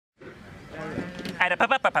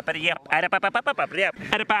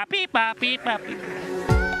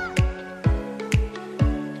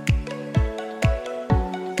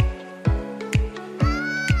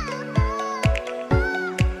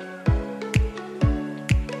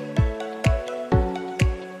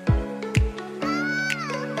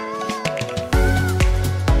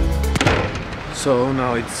So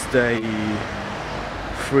now it's day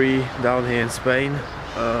 3 down here in Spain.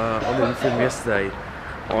 I didn't film yesterday.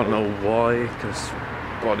 I don't know why, because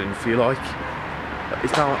I didn't feel like.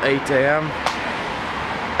 It's now 8 AM.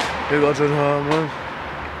 We got John Herman.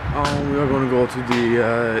 We are going to go to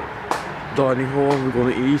the dining hall. We're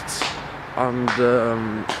going to eat, and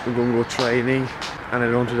we're going to go training. And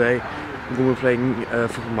later on today, we're going to be playing a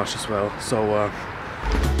football match as well. So.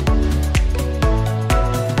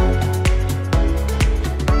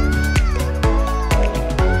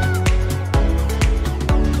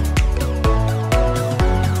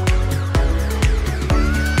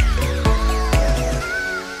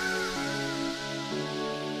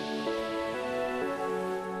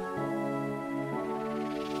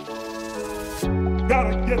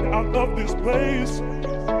 Gotta get out of this place.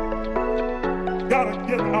 Gotta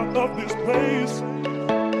get out of this place.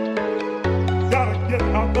 Gotta get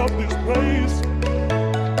out of this place.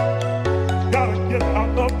 Gotta get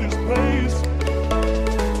out of this place.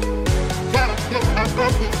 Gotta get out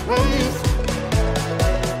of this place.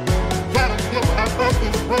 Gotta get out of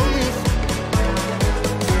this place.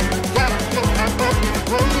 Gotta get out of this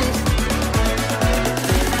place.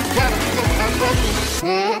 Gotta get out of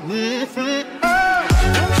this place.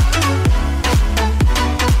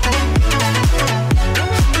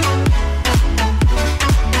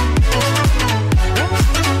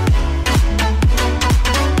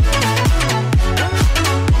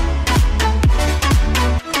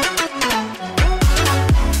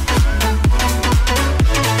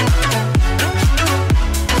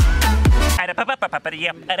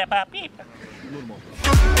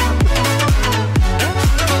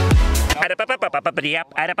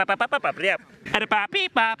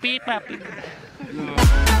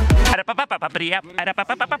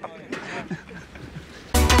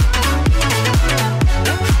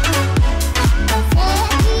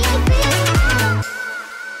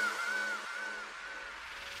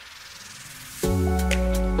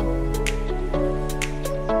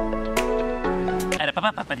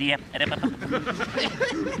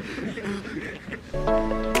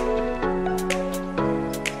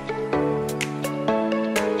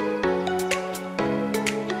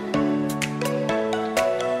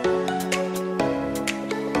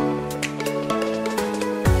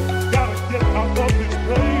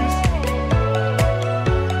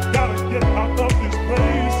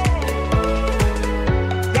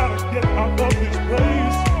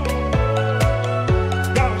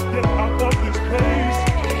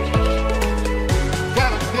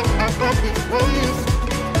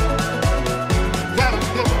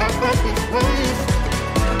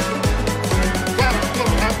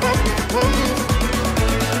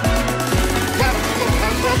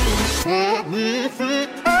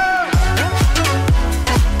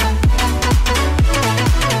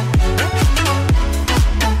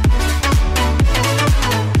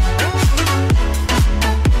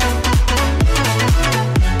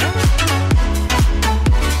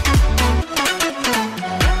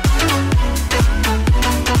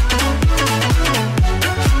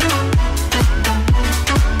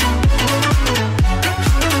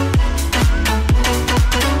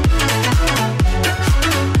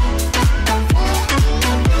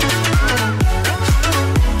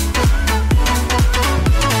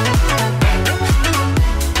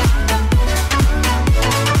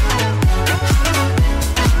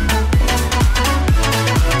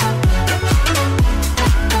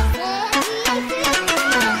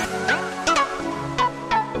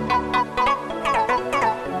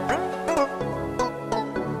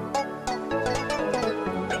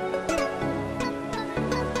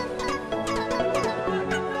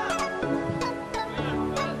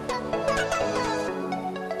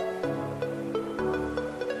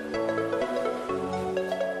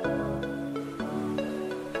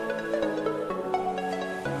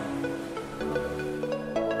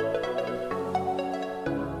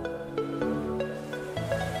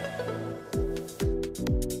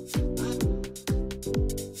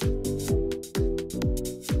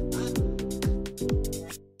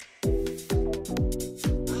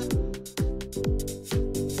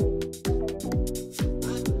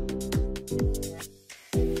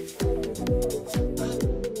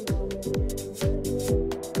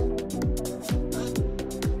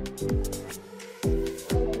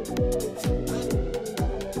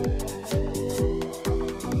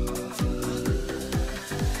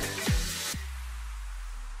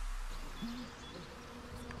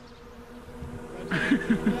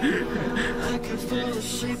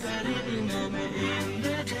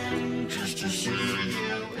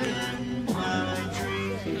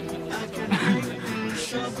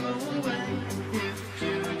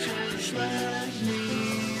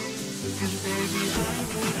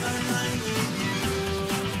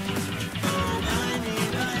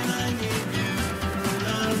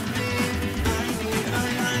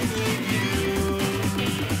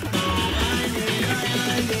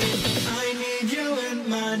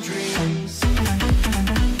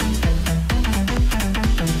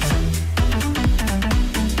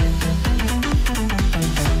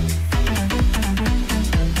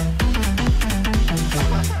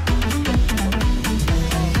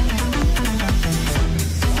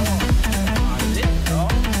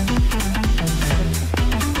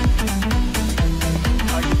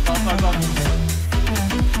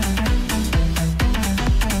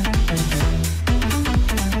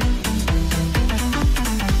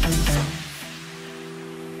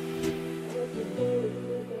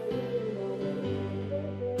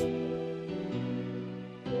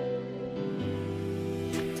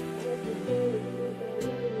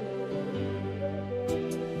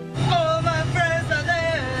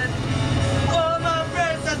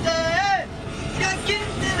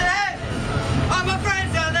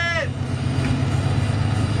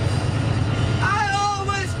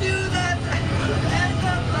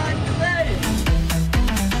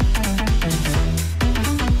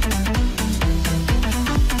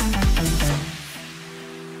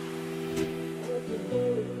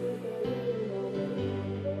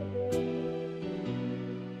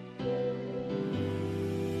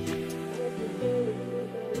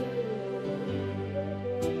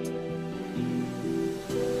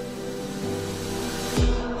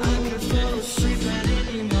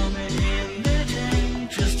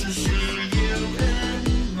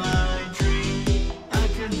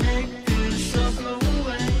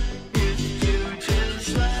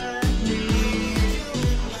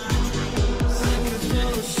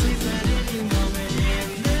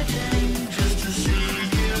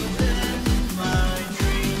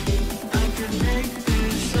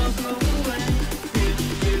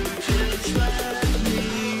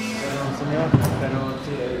 Ja, pero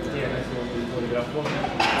tienes un polígrafo.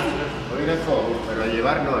 Polígrafo, pero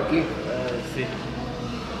llevarlo aquí. Sí.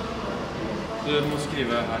 Du må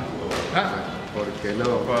skrive her. Ah, porque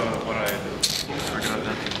no. Para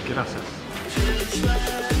gracias.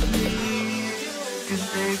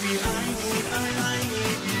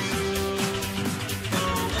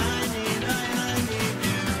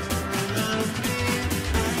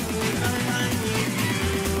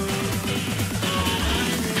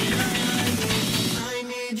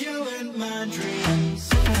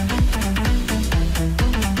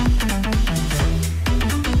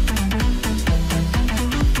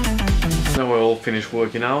 Now we're all finished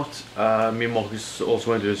working out. Me and Marcus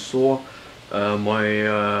also went to the store.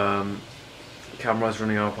 My camera is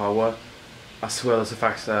running out of power, as well as the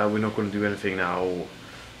fact that we're not going to do anything now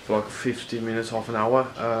for like 15 minutes, half an hour.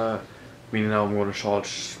 Meaning now I'm going to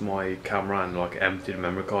charge my camera and like empty the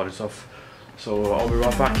memory card and stuff. So I'll be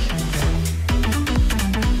right back.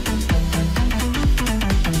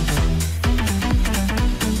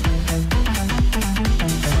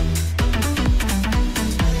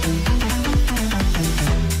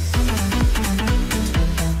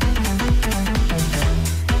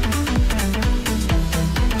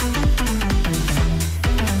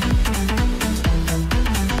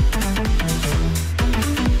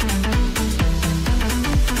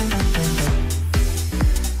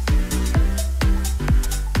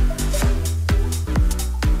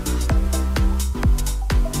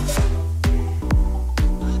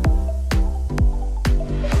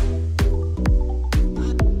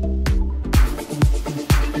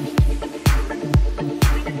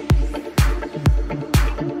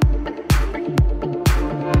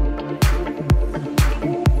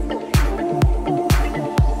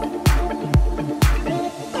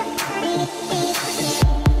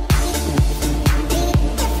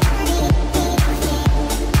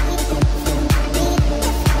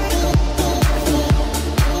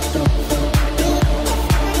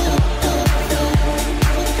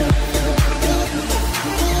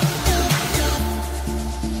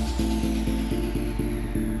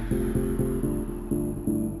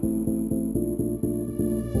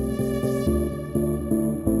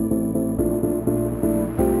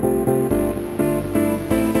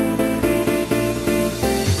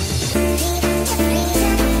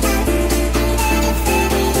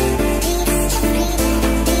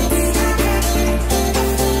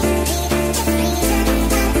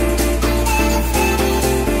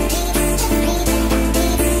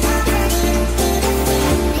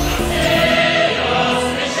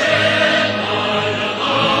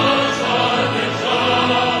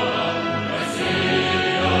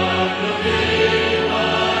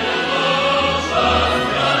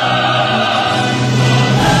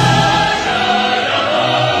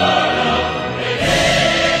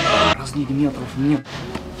 Метров нет.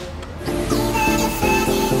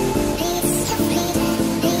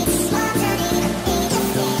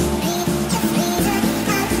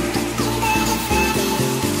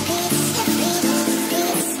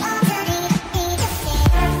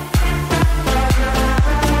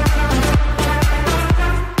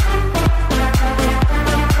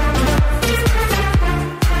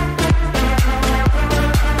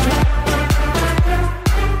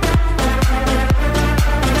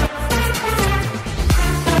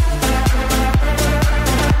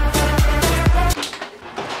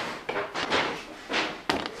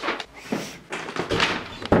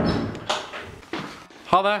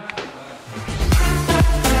 Ha det!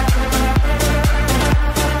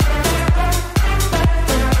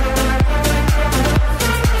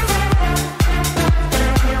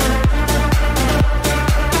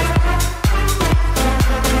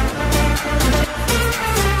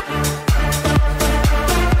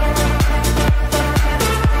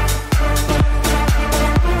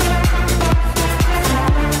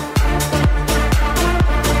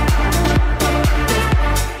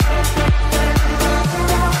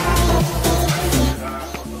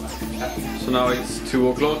 Now it's 2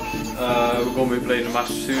 o'clock. We're going to be playing a match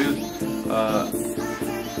soon.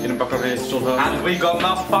 In the back of his store. And we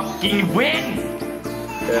gonna fucking win!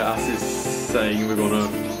 Yeah, as he's saying, we're gonna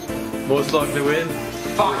most likely win.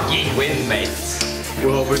 Fucking win, mate!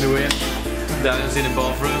 We're hoping to win. Daniel's in the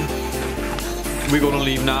bathroom. We're gonna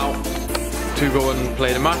leave now to go and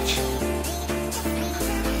play the match.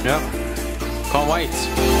 Yeah, can't wait.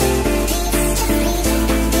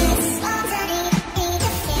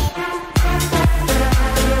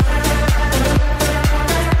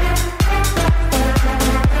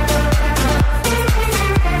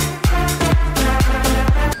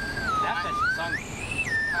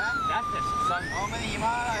 Ja, men gi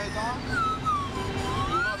meg da.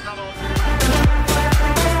 Du må ta det opp.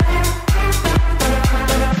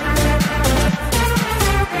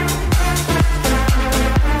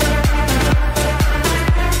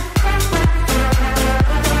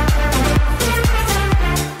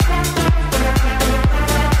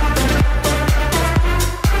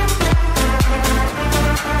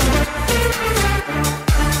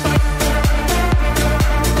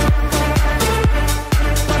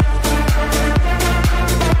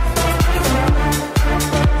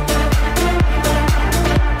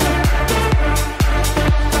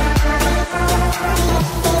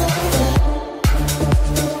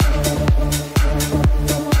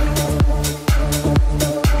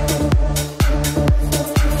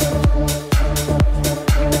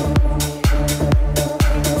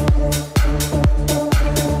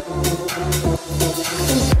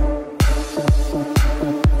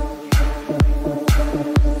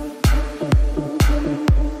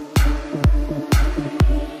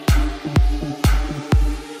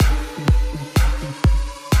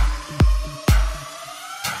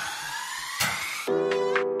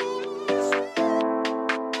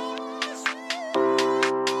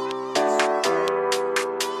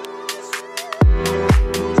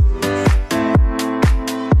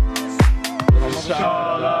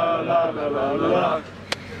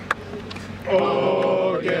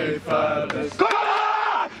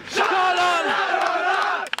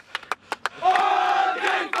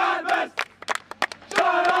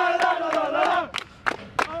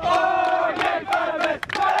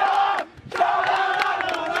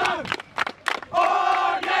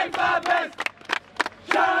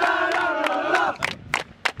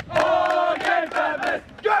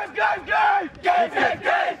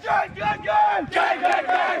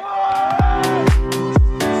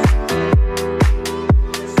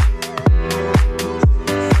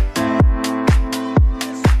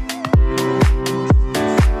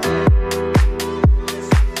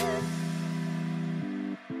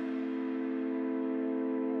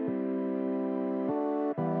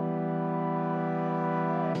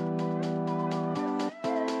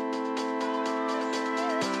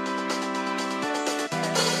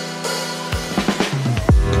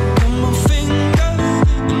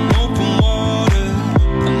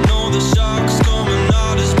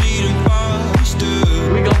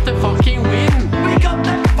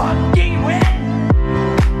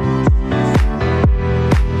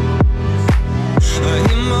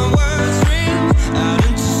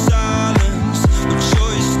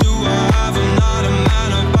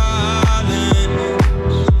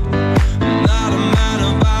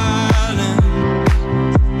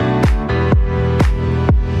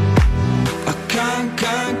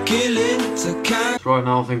 Right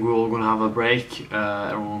now I think we're all going to have a break,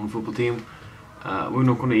 everyone on the football team. We're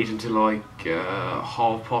not going to eat until like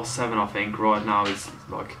 7:30 I think. Right now it's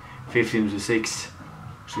like 15 to 6.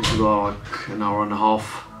 So we should go like an hour and a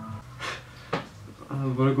half.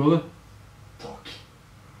 Bara går det?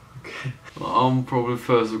 Okay. I'm probably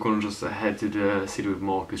first going to just head to the city with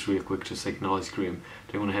Marcus real quick, just take an ice cream.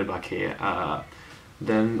 Then I'm going to head back here.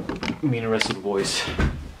 Then me and the rest of the boys,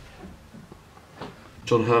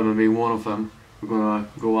 John Herman being one of them, we're gonna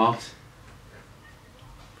go out.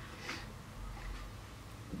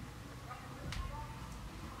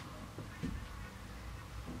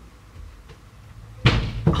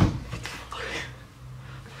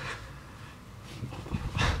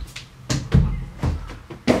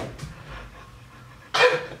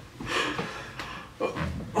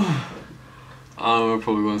 We're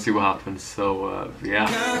probably going to see what happens, so yeah.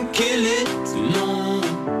 Can't kill it, no.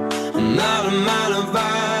 I'm not a man of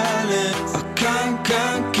violence. I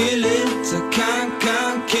can't kill it. I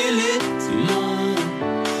can't kill it, no.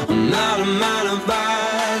 I'm not a man of violence.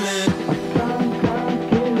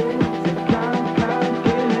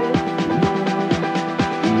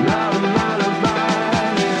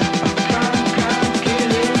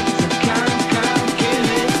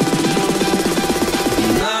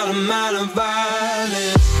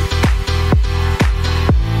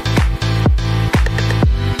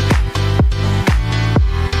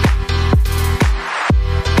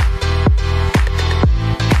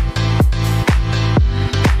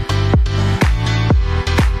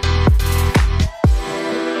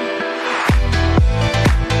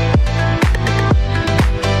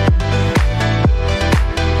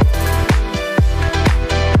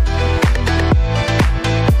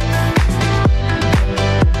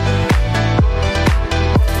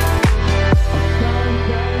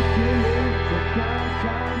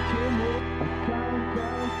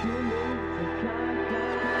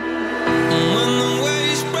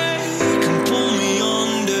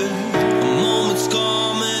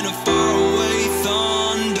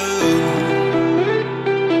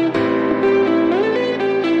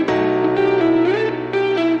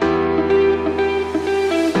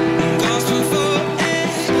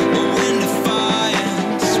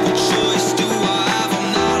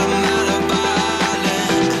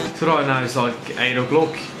 So right now it's like 8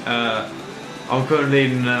 o'clock. I'm currently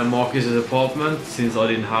in Marcus's apartment since I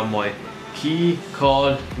didn't have my key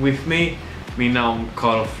card with me. I mean, now I'm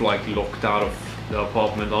kind of like locked out of the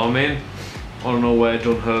apartment I'm in. I don't know where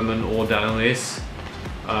John Herman or Daniel is,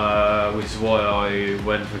 which is why I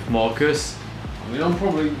went with Marcus. I mean, I'm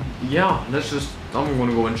probably, yeah, I'm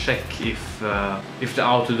gonna go and check if the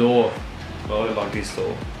outer door, well, like this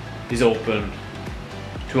door, is open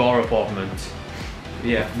to our apartment.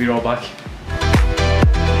 Yeah, be right back.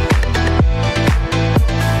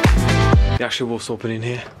 It actually was open in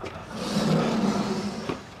here.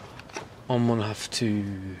 I'm gonna have to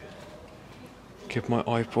get my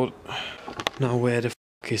iPod. Now where the f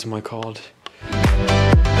is my card?